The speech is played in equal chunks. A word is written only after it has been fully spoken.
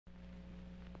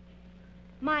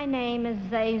My name is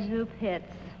Zazu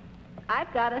Pitts.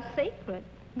 I've got a secret.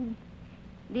 Do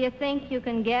you think you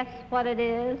can guess what it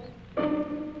is?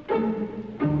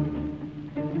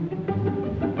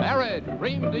 Arid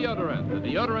Cream Deodorant, the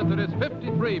deodorant that is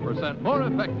 53% more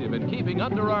effective in keeping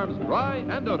underarms dry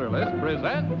and odorless,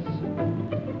 presents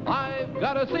I've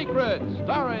Got a Secret,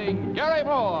 starring Gary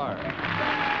Moore.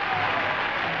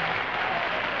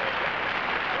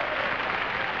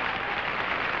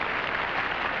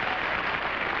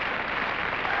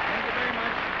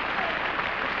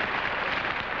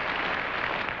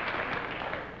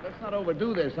 Not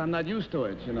overdo this. I'm not used to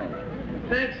it, you know.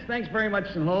 Thanks very much,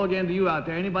 and hello again to you out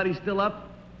there. Anybody still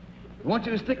up? I want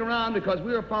you to stick around because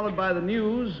we are followed by the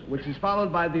news, which is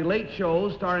followed by the Late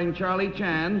Show starring Charlie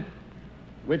Chan,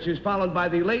 which is followed by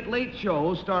the Late Late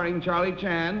Show starring Charlie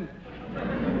Chan,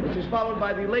 which is followed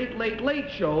by the Late Late Late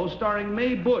Show starring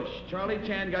Mae Bush. Charlie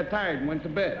Chan got tired and went to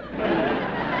bed.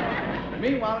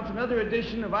 Meanwhile, it's another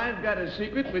edition of I've Got a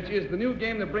Secret, which is the new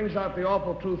game that brings out the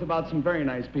awful truth about some very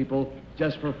nice people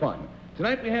just for fun.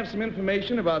 Tonight we have some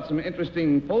information about some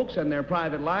interesting folks and their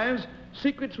private lives,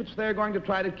 secrets which they're going to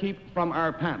try to keep from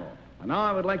our panel. And now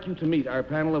I would like you to meet our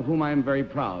panel, of whom I am very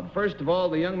proud. First of all,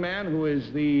 the young man who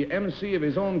is the MC of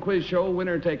his own quiz show,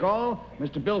 Winner Take All,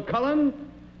 Mr. Bill Cullen,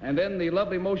 and then the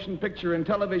lovely motion picture and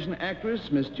television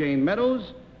actress, Miss Jane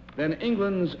Meadows, then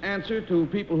England's answer to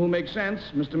people who make sense,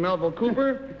 Mr. Melville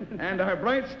Cooper, and our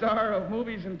bright star of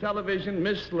movies and television,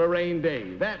 Miss Lorraine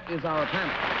Day. That is our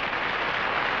panel.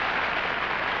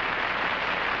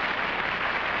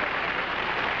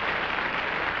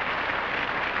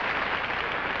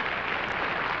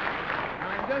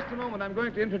 Now, in just a moment, I'm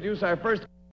going to introduce our first.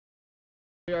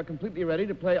 We are completely ready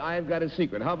to play I've Got a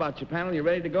Secret. How about you, panel? You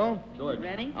ready to go? Sure.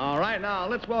 Ready? All right, now,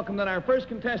 let's welcome then our first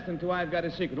contestant to I've Got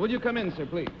a Secret. Will you come in, sir,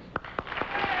 please?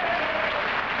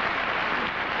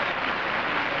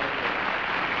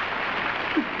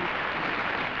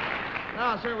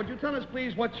 Now, sir, would you tell us,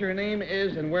 please, what your name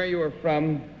is and where you are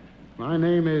from? My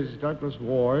name is Douglas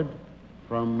Ward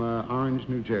from Orange,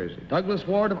 New Jersey. Douglas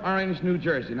Ward of Orange, New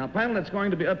Jersey. Now, panel, it's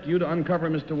going to be up to you to uncover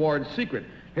Mr. Ward's secret.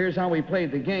 Here's how we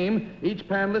played the game. Each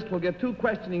panelist will get 2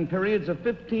 questioning periods of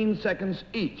 15 seconds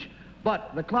each.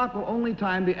 But the clock will only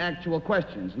time the actual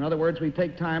questions. In other words, we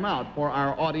take time out for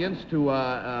our audience to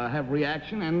have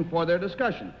reaction and for their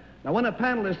discussion. Now, when a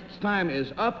panelist's time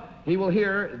is up, he will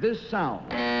hear this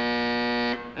sound.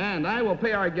 And I will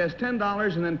pay our guest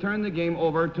 $10 and then turn the game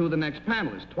over to the next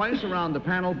panelist. Twice around the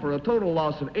panel for a total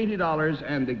loss of $80,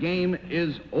 and the game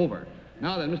is over.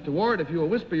 Now then, Mr. Ward, if you will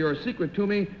whisper your secret to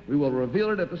me, we will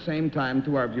reveal it at the same time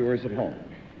to our viewers at home.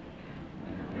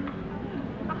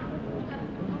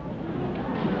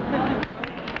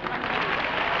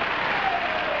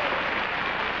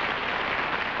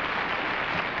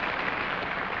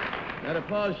 That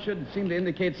applause should seem to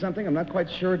indicate something. I'm not quite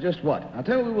sure just what. I'll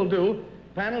tell you what we will do.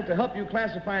 Panel, to help you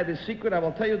classify this secret, I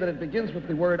will tell you that it begins with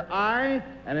the word I,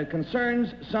 and it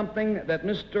concerns something that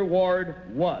Mr. Ward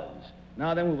was.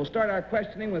 Now then, we will start our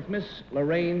questioning with Miss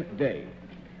Lorraine Day.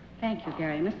 Thank you,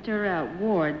 Gary. Mr.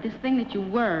 Ward, this thing that you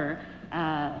were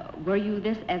you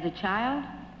this as a child?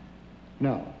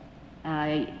 No.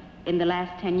 In the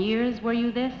last 10 years, were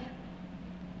you this?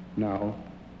 No.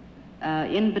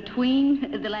 In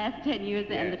between the last 10 years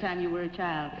Yes. and the time you were a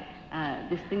child,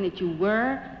 this thing that you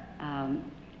were,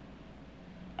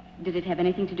 did it have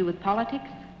anything to do with politics?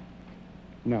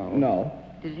 No. No.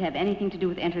 Did it have anything to do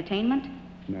with entertainment?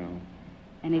 No.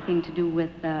 Anything to do with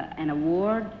an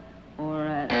award or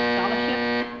a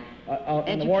scholarship?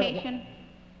 Education?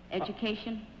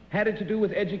 Education? Had it to do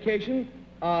with education?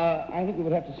 I think we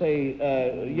would have to say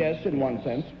yes, in one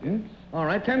sense. Yeah? All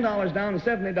right, $10 down and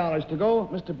 $70 to go.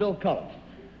 Mr. Bill Cullen.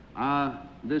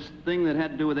 This thing that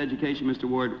had to do with education, Mr.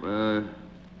 Ward,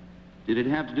 did it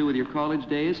have to do with your college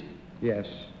days? Yes.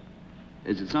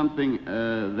 Is it something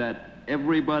that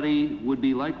everybody would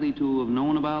be likely to have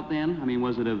known about then? I mean,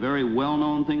 was it a very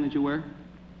well-known thing that you were?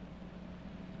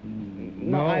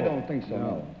 No, I don't think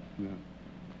so,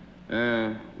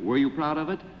 no. Were you proud of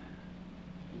it?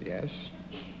 Yes.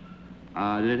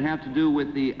 Did it have to do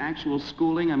with the actual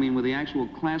schooling? I mean, with the actual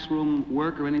classroom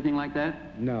work or anything like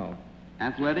that? No.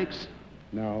 Athletics?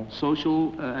 No.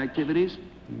 Social activities?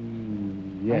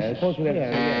 Yes. I suppose we have to say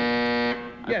yes.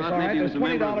 Yes, all right, there's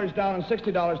 $20 down and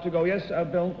 $60 to go. Yes,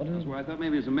 Bill? What is it? Well, I thought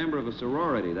maybe he was a member of a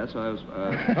sorority. That's why I was...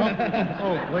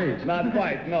 Oh, please. Not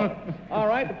quite, no. All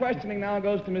right, the questioning now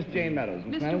goes to Miss Jane Meadows.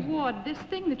 Miss Mr. Meadows? Ward, this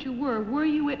thing that you were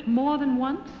you it more than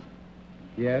once?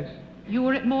 Yes. You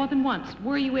were it more than once.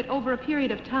 Were you it over a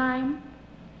period of time?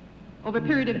 Over a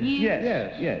period of years?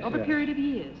 Yes. Over a period of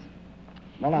years.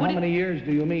 Well, now, how many years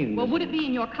do you mean? Well, would it be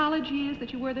in your college years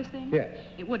that you wore this thing? Yes.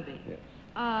 It would be? Yes.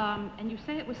 And you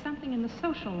say it was something in the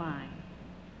social line.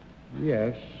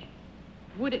 Yes.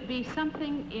 Would it be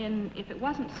something in, if it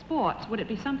wasn't sports, would it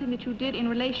be something that you did in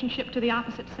relationship to the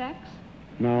opposite sex?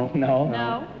 No. No.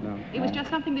 No? No. It was just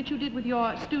something that you did with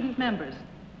your student members,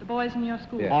 the boys in your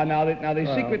school? Yeah. Now,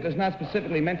 the secret does not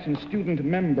specifically mention student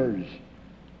members.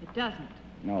 It doesn't?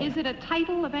 No. Is it a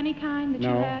title of any kind that you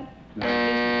No. had? No.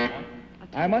 It isn't.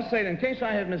 I must say, in case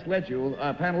I have misled you,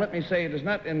 panel, let me say it does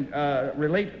not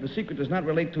relate, the secret does not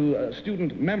relate to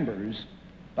student members,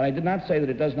 but I did not say that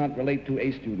it does not relate to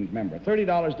a student member.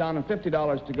 $30 down and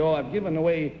 $50 to go. I've given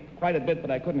away quite a bit, but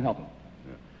I couldn't help it.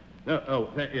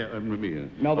 Me.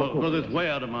 No, but well, that's way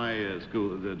out of my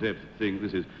school, the depth thing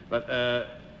this is. But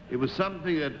it was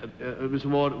something that, Mr.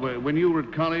 Ward, when you were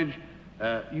at college,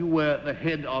 you were the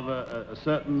head of a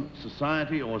certain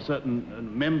society or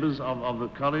certain members of the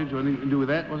college, or anything to do with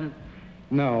that, was it?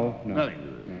 No. Nothing to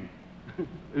do with it.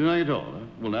 Nothing at all, huh?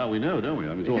 Well, now we know, don't we?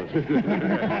 I mean, it's all...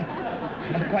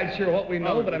 I'm not quite sure what we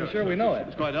know, but I'm sure we know it.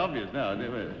 It's quite obvious now.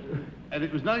 And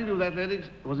it was nothing to do with athletics?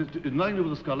 Was it nothing to do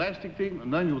with the scholastic thing?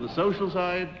 Nothing to do with the social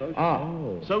side?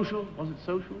 Social? Was it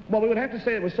social? Well, we would have to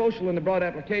say it was social in the broad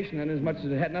application, and as much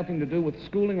as it had nothing to do with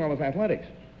schooling or with athletics.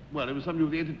 Well, it was something to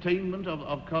do with the entertainment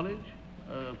of college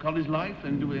life,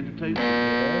 and to do with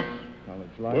entertainment.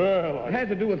 College life. Well, it had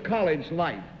to do with college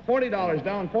life. $40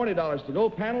 down, $40 to go.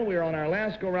 Panel, we are on our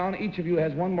last go-round. Each of you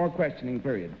has one more questioning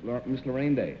period. Miss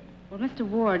Lorraine Day. Well, Mr.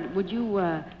 Ward, would you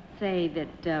say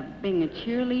that being a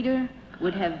cheerleader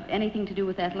would have anything to do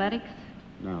with athletics?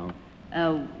 No.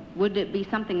 Would it be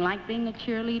something like being a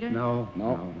cheerleader? No.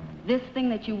 This thing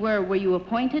that you were you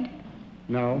appointed?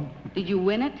 No. Did you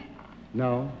win it?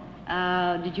 No.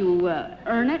 Did you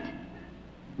earn it?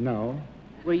 No.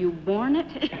 Were you born it?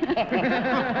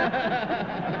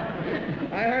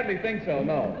 I hardly think so,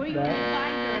 no. Were you an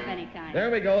advisor of any kind? There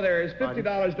we go. There is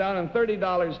 $50 down and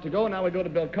 $30 to go. Now we go to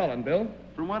Bill Cullen. Bill?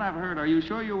 From what I've heard, are you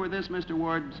sure you were this, Mr.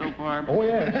 Ward, so far? Oh,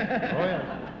 yes.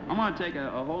 I'm going to take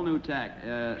a whole new tack.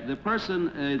 The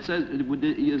person, it says,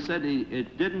 you said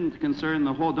it didn't concern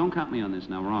the whole, don't count me on this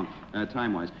now, wrong,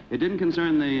 time-wise. It didn't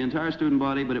concern the entire student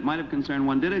body, but it might have concerned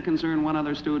one. Did it concern one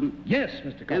other student? Yes,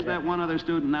 Mr. Cullen. Is that one other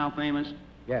student now famous?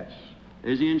 Yes.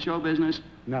 Is he in show business?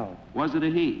 No. Was it a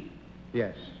he?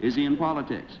 Yes. Is he in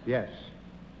politics? Yes.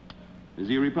 Is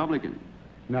he a Republican?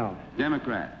 No.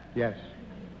 Democrat? Yes.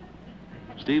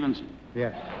 Stevenson?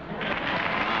 Yes.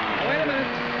 Wait a minute.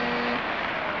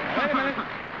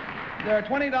 There are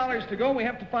 $20 to go. We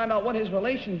have to find out what his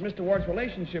Mr. Ward's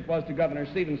relationship was to Governor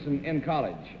Stevenson in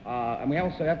college. And we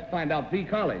also have to find out the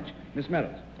college. Miss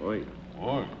Meadows. Wait.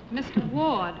 Mr.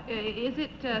 Ward, is it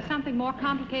something more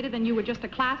complicated than you were just a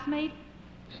classmate?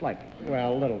 Slightly.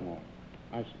 Well, a little more.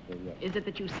 I suppose, yes. Is it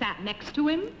that you sat next to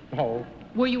him? Oh.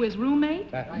 Were you his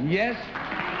roommate? Yes.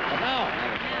 But now,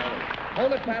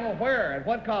 hold it, panel. Where? At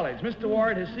what college? Mr.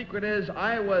 Ward, his secret is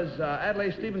I was Adlai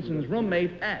Stevenson's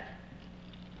roommate at.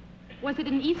 Was it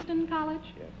an Easton college?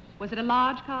 Yes. Was it a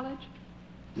large college?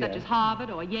 Such Yes. as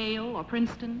Harvard or Yale or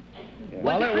Princeton? Yeah.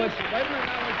 Well, it was. Wait a minute.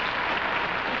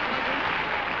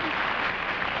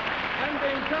 I'm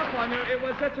being tough on you. It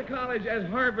was such a college as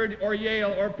Harvard or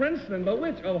Yale or Princeton, but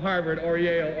which of Harvard or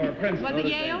Yale or Princeton? Was it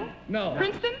Yale? No.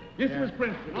 Princeton? This was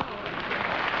Princeton.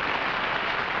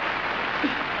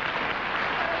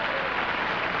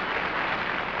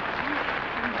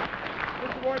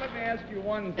 Mr. Ward, let me ask you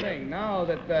one thing. Now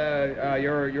that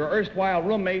your erstwhile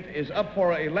roommate is up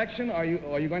for election, are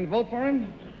you going to vote for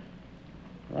him?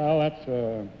 Well, that's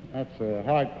a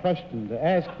hard question to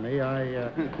ask me.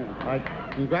 I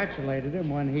congratulated him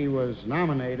when he was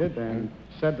nominated and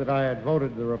said that I had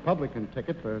voted the Republican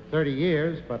ticket for 30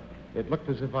 years, but it looked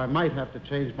as if I might have to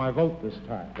change my vote this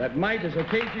time. That might is a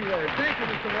cagey word. Thank you,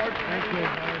 Mr. Ward. Thank you.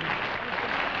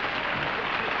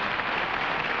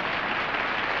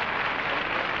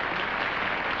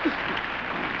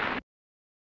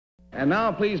 And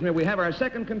now, please, may we have our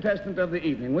second contestant of the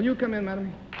evening. Will you come in,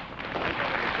 madam?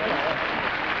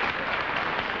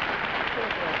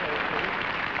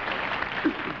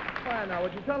 Fine, now,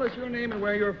 would you tell us your name and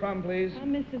where you're from, please?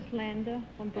 I'm Mrs. Lander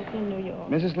from Brooklyn, New York.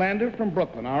 Mrs. Lander from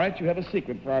Brooklyn. All right, you have a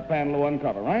secret for our panel to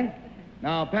uncover, right?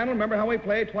 Now, panel, remember how we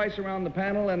play twice around the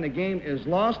panel and the game is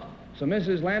lost? So,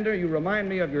 Mrs. Lander, you remind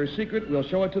me of your secret. We'll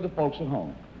show it to the folks at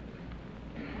home.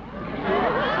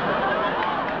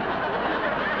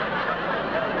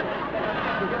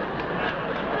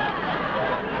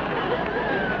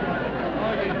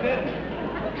 Oh,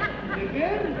 you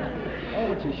did?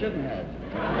 Oh, but you shouldn't have.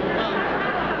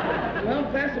 Well,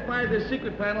 classified this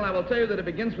secret panel, I will tell you that it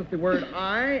begins with the word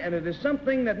I, and it is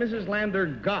something that Mrs. Lander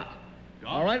got.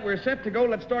 All right, we're set to go.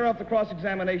 Let's start off the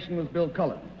cross-examination with Bill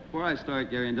Cullen. Before I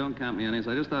start, Gary, and don't count me on this,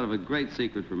 I just thought of a great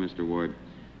secret for Mr. Ward.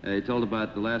 He told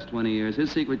about the last 20 years.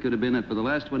 His secret could have been that for the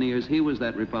last 20 years, he was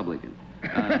that Republican.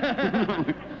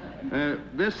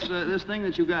 This thing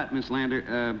that you got, Miss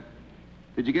Lander,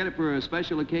 did you get it for a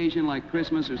special occasion like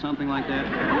Christmas or something like that?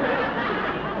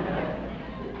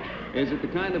 Is it the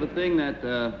kind of a thing that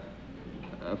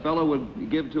a fellow would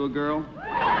give to a girl?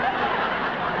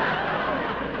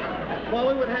 Well,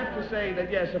 we would have to say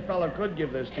that, yes, a fellow could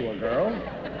give this to a girl.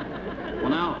 Well,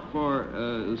 now, for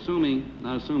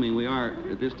not assuming we are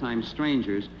at this time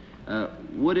strangers,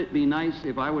 would it be nice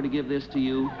if I were to give this to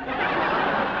you?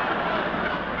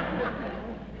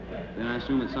 Then I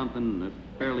assume it's something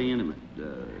fairly intimate.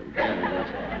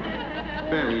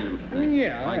 Fairly intimate thing.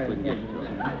 Yeah. I couldn't give it to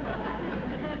him.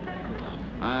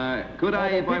 Could I,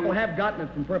 if people have gotten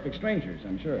it from perfect strangers,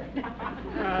 I'm sure.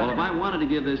 Well, if I wanted to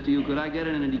give this to you, could I get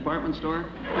it in a department store?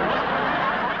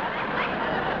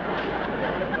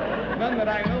 None that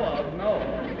I know of, no.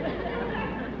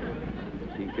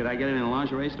 Could I get it in a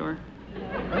lingerie store?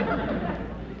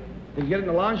 Did you get it in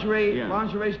a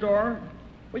lingerie store?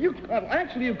 Well,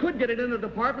 actually, you could get it in a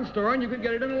department store, and you could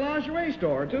get it in a lingerie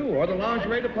store, too, or the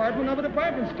lingerie department of a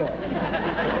department store.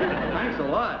 Thanks a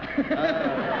lot.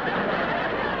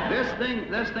 This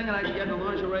thing that I can get in a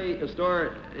lingerie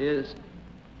store is...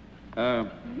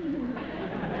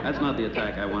 that's not the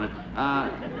attack I wanted.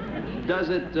 Does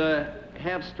it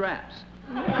have straps?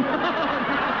 No,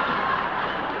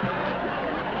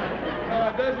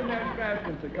 it doesn't have straps,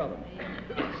 Mr. Cullen.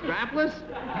 Strapless?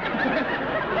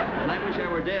 And I wish I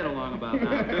were dead along about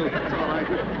now, too. That's all I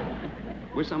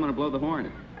wish someone would blow the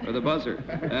horn or the buzzer.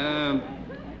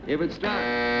 If it's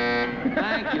strapped...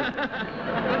 Thank you.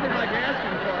 Nothing like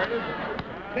asking for it, is it?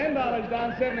 $10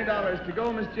 down, $70 to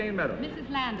go, Miss Jane Meadows. Mrs.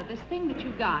 Lander, this thing that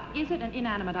you got, is it an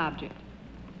inanimate object?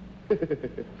 No,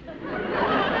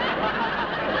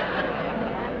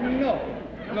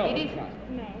 It it's isn't. not.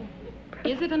 No.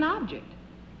 Is it an object?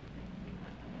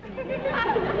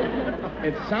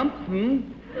 It's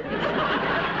something.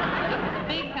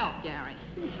 Big help, Gary.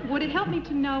 Would it help me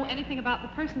to know anything about the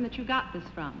person that you got this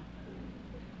from?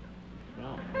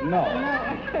 No.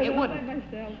 It wouldn't.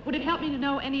 Would it help me to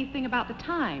know anything about the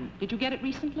time? Did you get it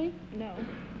recently? No.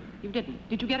 You didn't.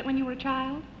 Did you get it when you were a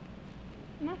child?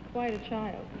 Not quite a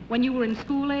child. When you were in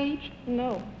school age?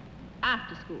 No.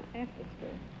 After school? After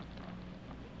school.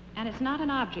 And it's not an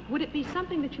object. Would it be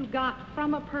something that you got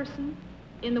from a person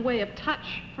in the way of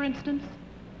touch, for instance?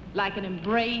 Like an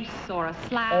embrace or a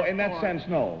slap? Oh, in that sense,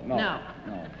 no. No.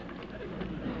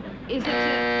 Is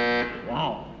it...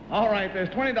 Wow. All right, there's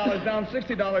 $20 down,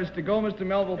 $60 to go, Mr.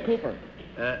 Melville Cooper.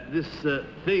 This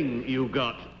thing you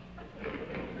got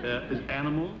is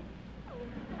animal?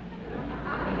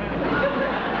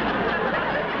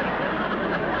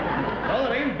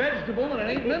 Well, it ain't vegetable and it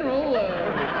ain't mineral. Well,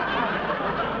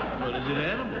 is it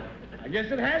animal? I guess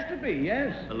it has to be,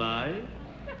 yes. Alive?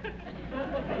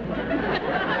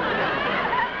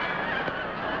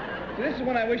 See, this is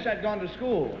when I wish I'd gone to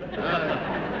school.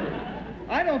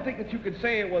 I don't think that you could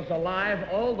say it was alive,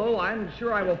 although I'm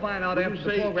sure I will find out after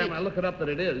the program and I look it up that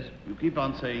it is. You keep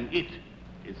on saying it.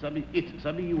 It's something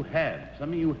you had.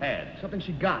 Something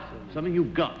she got. Something you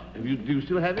got. Do you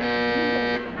still have it? She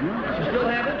still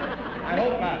have it? I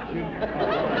hope not.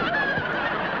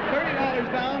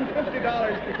 $30 down,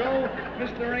 $50 to go,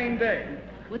 Mr. Rain Day.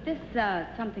 Would this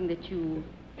something that you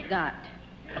got,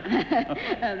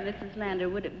 Mrs. Lander,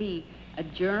 would it be a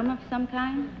germ of some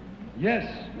kind? Yes.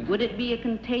 Would it be a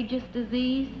contagious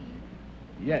disease?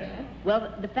 Yes.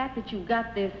 Well, the fact that you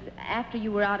got this after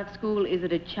you were out of school, is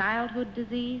it a childhood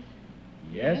disease?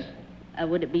 Yes.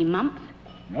 Would it be mumps?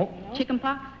 Nope.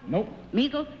 Chickenpox? Nope.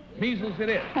 Measles? Measles it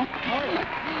is. All right.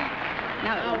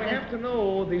 Now, we have to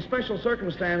know the special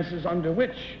circumstances under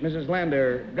which Mrs.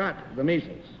 Lander got the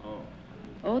measles.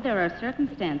 Oh, there are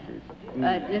circumstances.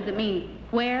 Does it mean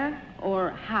where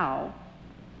or how?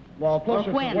 Well,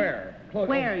 closer or when? to where?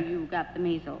 Where you got the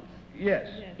measles? Yes.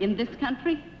 In this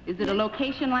country? Is it a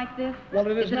location like this? Well,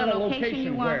 it is not a location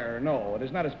you want? where, no. It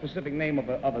is not a specific name of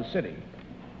a city.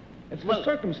 It's the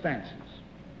circumstances.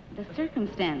 The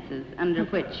circumstances under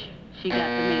which she got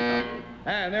the measles.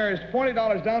 And there is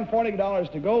 $40 down,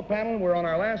 $40 to go. Panel, we're on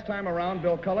our last time around.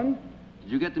 Bill Cullen.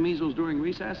 Did you get the measles during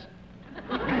recess? It's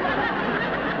a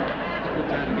good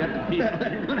time to get the measles.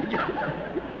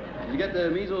 Did you get the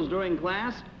measles during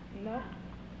class? No.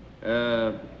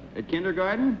 At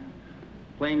kindergarten?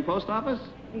 Playing post office?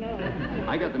 No.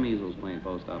 I got the measles playing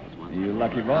post office once. You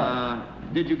lucky boy.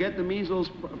 Did you get the measles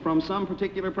from some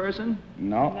particular person?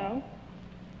 No. No.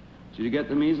 Did you get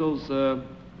the measles,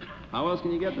 how else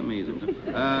can you get the measles?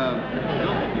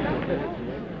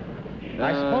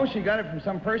 I suppose she got it from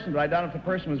some person, but I doubt if the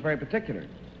person was very particular.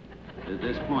 At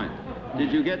this point.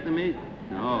 Did you get the measles?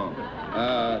 No.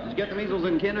 Did you get the measles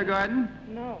in kindergarten?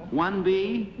 No.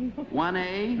 1B?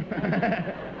 1A?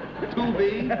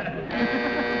 2B?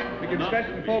 We can stretch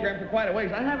the program for quite a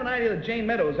ways. I have an idea that Jane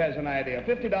Meadows has an idea.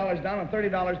 $50 down and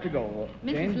 $30 to go.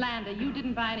 Mrs. Jane? Lander, you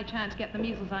didn't by any chance get the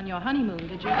measles on your honeymoon,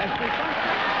 did you? That's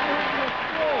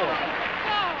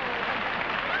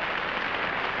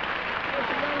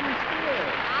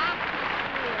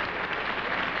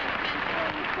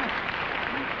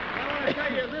I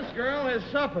tell you, this girl has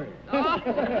suffered.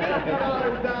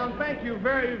 $50 down. Thank you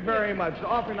very, very much.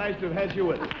 Awfully nice to have had you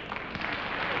with us.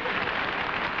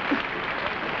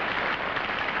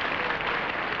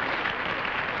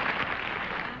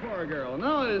 Poor girl.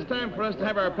 Now it is time for us to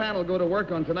have our panel go to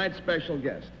work on tonight's special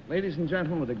guest. Ladies and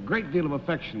gentlemen, with a great deal of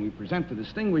affection, we present the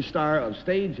distinguished star of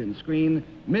stage and screen,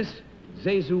 Miss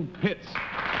Zazu Pitts.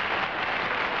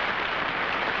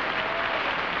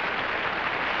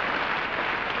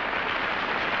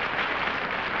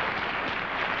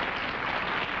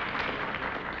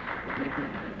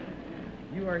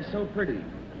 You are so pretty.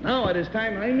 Now it is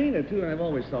time, I mean it too, and I've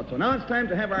always thought so. Now it's time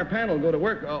to have our panel go to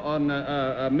work on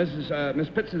Miss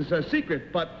Pitts'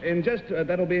 secret, but in just,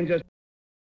 that'll be in just...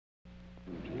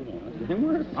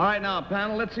 All right, now,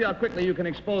 panel, let's see how quickly you can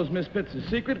expose Miss Pitts'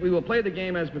 secret. We will play the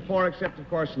game as before, except, of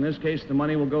course, in this case, the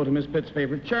money will go to Miss Pitts'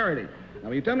 favorite charity. Now,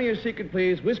 will you tell me your secret,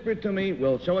 please? Whisper it to me.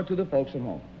 We'll show it to the folks at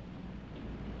home.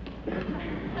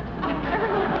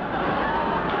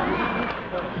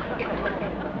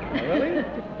 Really?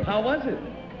 How was it?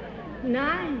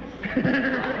 Nice.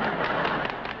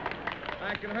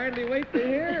 I can hardly wait to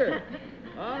hear.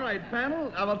 All right,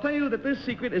 panel, I will tell you that this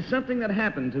secret is something that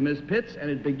happened to Miss Pitts, and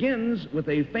it begins with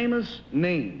a famous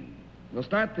name. We'll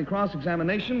start the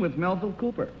cross-examination with Melville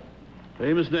Cooper.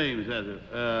 Famous name, Zazu.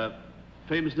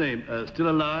 Famous name. Still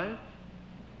alive?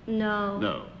 No.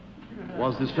 No.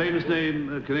 Was this famous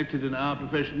name connected in our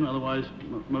profession, otherwise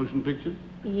motion picture?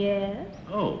 Yes.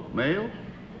 Oh, male?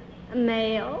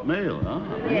 Male. Male, huh?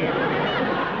 Yes.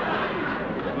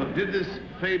 Well, did this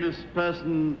famous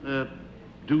person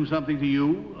do something to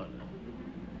you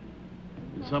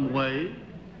in some way?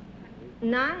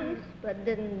 Nice, but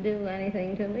didn't do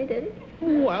anything to me, did it?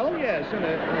 Well, yes, in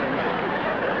a...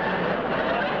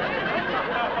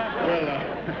 Well,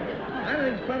 I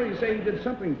think it's funny you say he did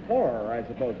something for her, I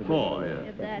suppose. For, yes.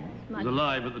 If that's He much... was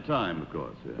alive at the time, of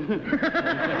course. Yeah.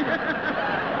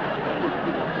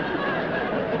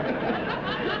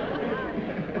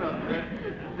 Well,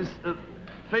 this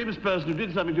famous person who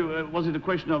did something to, was it a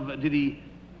question of, did he,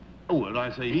 oh, well, I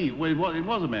say he, well, it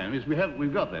was a man. Yes, we've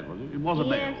got that, was it? It was a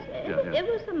man. Yes, it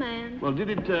was a man. Well, did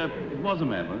it was a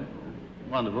man, was it?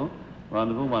 Wonderful,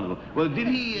 wonderful, wonderful. Well, did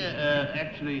he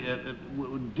actually,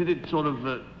 did it sort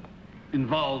of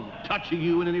involve touching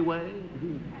you in any way?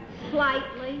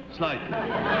 Slightly. Slightly. Well,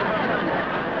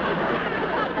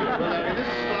 I mean, this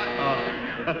is slight...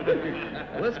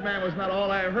 Well, this man was not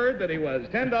all I heard that he was.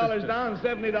 $10 down,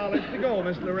 $70 to go.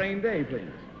 Miss Lorraine Day, please.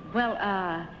 Well,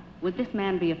 would this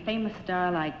man be a famous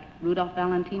star like Rudolph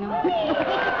Valentino? Well,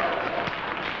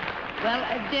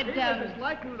 It's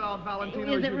like Rudolph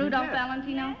Valentino. Is it Rudolph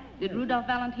Valentino? Did Rudolph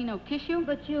Valentino kiss you?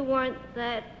 But you weren't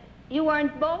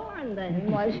born then,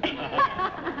 was you?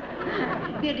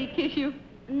 Did he kiss you?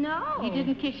 No. He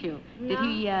didn't kiss you. No. Did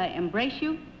he embrace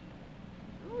you?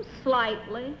 Oh,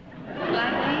 slightly.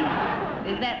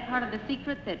 Slightly? Is that part of the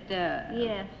secret that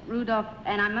Yes. Rudolph,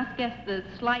 and I must guess the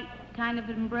slight kind of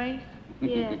embrace?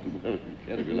 Yes.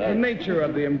 The nature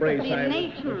of the embrace, The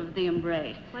nature of the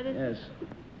embrace. What is Yes.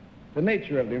 The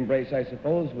nature of the embrace, I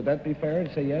suppose. Would that be fair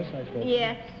to say yes, I suppose?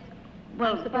 Yes.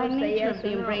 Well, I'm by supposed to say nature yes of the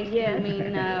or no. embrace, Yes. do you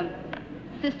mean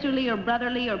sisterly or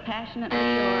brotherly or passionately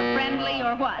or friendly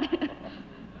or what?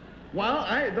 Well,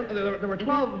 there were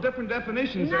 12 different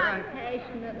definitions there. Not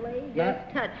passionately, just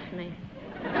Not- touch me.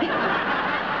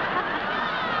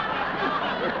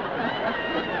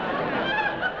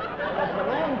 It's a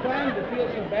long time to feel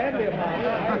so badly about it.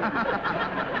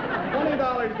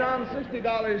 $20 down,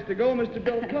 $60 to go, Mr.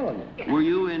 Bill Cullen. Were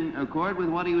you in accord with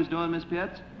what he was doing, Miss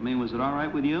Pitts? I mean, was it all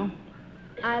right with you?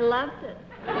 I loved it.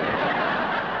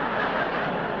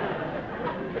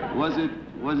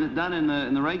 Was it done in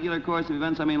the regular course of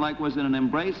events? I mean, like, was it an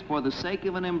embrace for the sake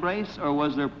of an embrace, or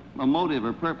was there a motive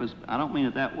or purpose? I don't mean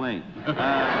it that way.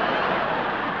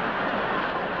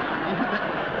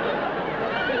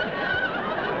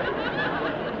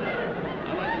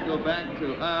 to.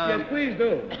 Yes, please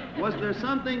do. Was there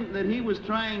something that he was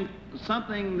trying,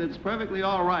 something that's perfectly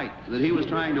all right, that he was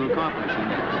trying to accomplish in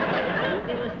this?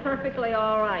 It was perfectly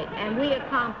all right, and we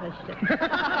accomplished it.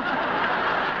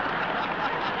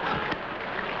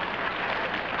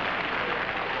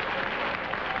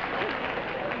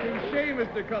 Shame,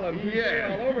 Mr. Cullen.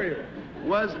 Yeah. All over you.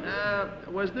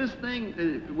 Was this thing,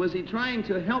 was he trying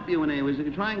to help you in any way? Was he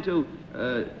trying to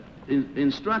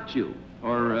instruct you?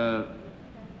 Or,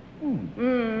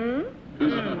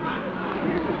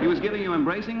 he was giving you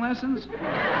embracing lessons?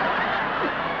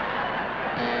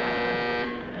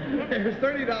 There's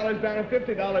 $30 down and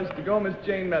 $50 to go, Miss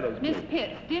Jane Meadows. Miss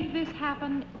Pitts, did this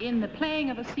happen in the playing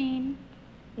of a scene?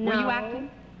 No. Were you acting?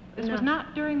 This was No.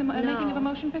 not during the making of a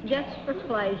motion picture? Just for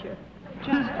pleasure.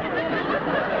 Just.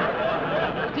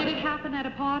 Did it happen at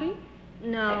a party?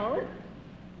 No.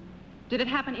 Did it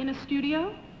happen in a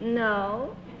studio?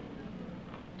 No.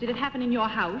 Did it happen in your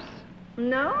house?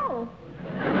 No.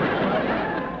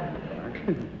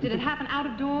 Did it happen out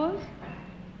of doors?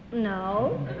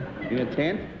 No. In a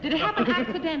tent? Did it happen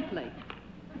accidentally?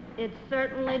 It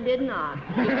certainly did not.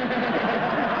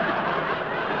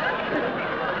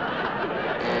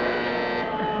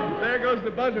 There goes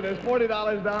the buzzer. There's $40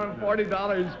 down and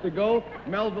 $40 to go.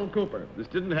 Melville Cooper. This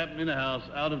didn't happen in a house,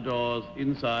 out of doors,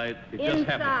 inside. It just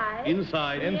happened.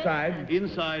 Inside. Inside? Inside.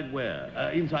 Inside where?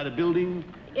 Inside a building?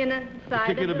 In a side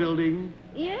Particular of the... building?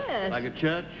 Yes. Like a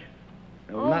church?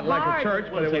 Oh, Not like a hard. church,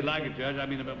 but Well, it say was... like a church. I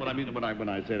mean, when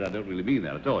I say that, I don't really mean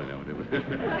that at all. You know.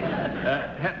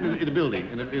 Happened in a building.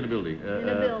 In a building. In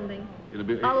a building. In a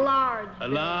building. A large A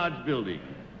large building.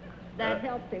 That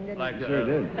helped him, didn't Like it? Sure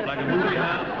did. like a movie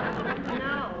house.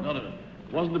 No. None of it.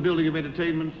 Wasn't a building of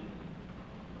entertainment.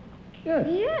 Yes.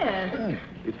 Yes.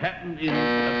 It happened in.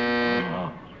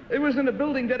 It was in a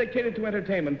building dedicated to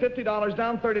entertainment. $50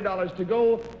 down, $30 to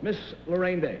go. Miss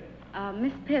Lorraine Day.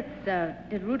 Miss Pitts,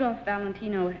 did Rudolph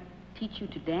Valentino teach you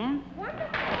to dance?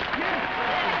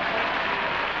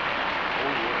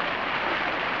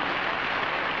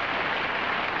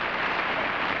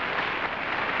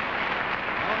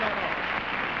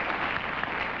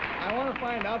 I want to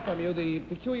find out from you the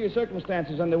peculiar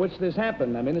circumstances under which this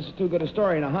happened. I mean, this is too good a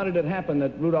story. Now, how did it happen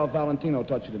that Rudolph Valentino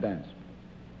taught you to dance?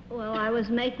 Well, I was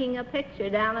making a picture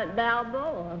down at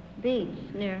Balboa Beach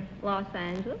near Los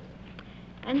Angeles,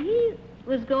 and he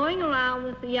was going around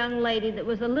with a young lady that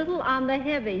was a little on the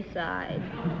heavy side.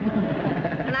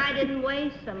 And I didn't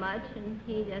weigh so much, and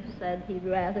he just said he'd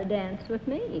rather dance with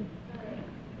me.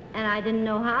 And I didn't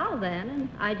know how then, and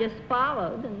I just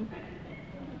followed, and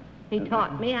he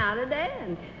taught me how to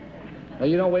dance. Now,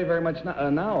 you don't weigh very much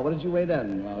now. What did you weigh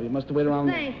then? Well, you must have weighed around...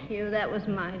 Thank you. That was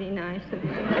mighty nice of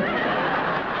you.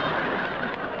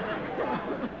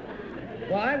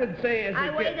 Well, I would say as I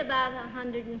a weighed kid... about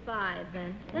 105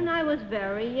 then, and I was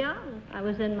very young. I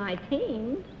was in my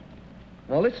teens.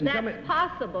 Well, listen, tell me... That's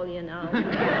possible, you know.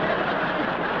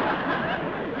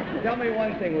 Tell me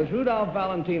one thing. Was Rudolph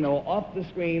Valentino off the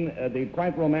screen the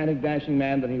quite romantic, dashing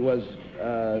man that he was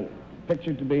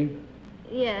pictured to be?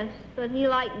 Yes, but he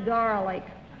liked garlic.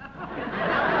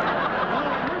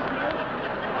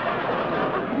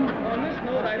 On this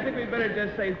note, I think we'd better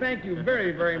just say thank you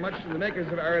very, very much to the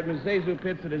makers of art, Miss Zazu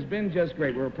Pitts. It has been just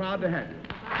great. We're proud to have you.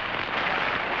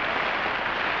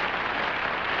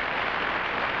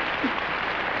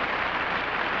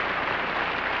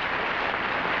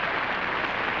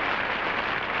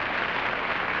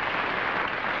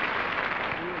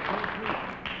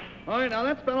 All right, now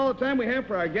that's about all the time we have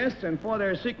for our guests and for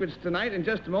their secrets tonight. In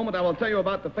just a moment, I will tell you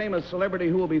about the famous celebrity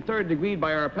who will be third-degreed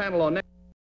by our panel on next.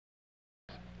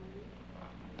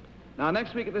 Now,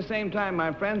 next week at the same time,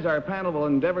 my friends, our panel will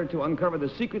endeavor to uncover the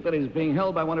secret that is being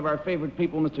held by one of our favorite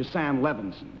people, Mr. Sam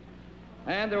Levinson.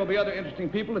 And there will be other interesting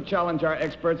people to challenge our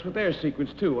experts with their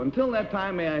secrets, too. Until that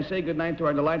time, may I say goodnight to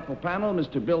our delightful panel,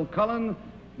 Mr. Bill Cullen,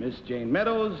 Miss Jane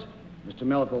Meadows, Mr.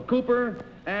 Melville Cooper,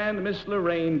 and Miss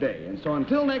Lorraine Day. And so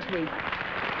until next week... We can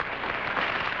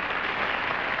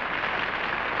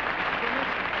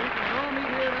all meet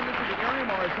here, and Mr.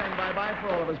 Barrymore is saying bye-bye for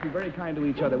all of us. Be very kind to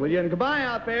each other, will you? And goodbye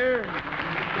out there.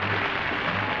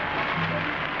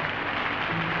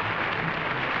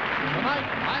 Tonight,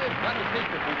 I've Got a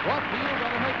Secret is brought to you by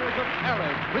the makers of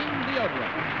Arid Green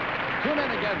Deodorant. Tune in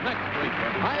again next week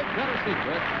when I've Got a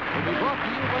Secret will be brought to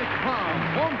you by Palm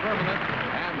Home Permanent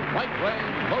and White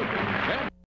Rain Lotion Shampoo.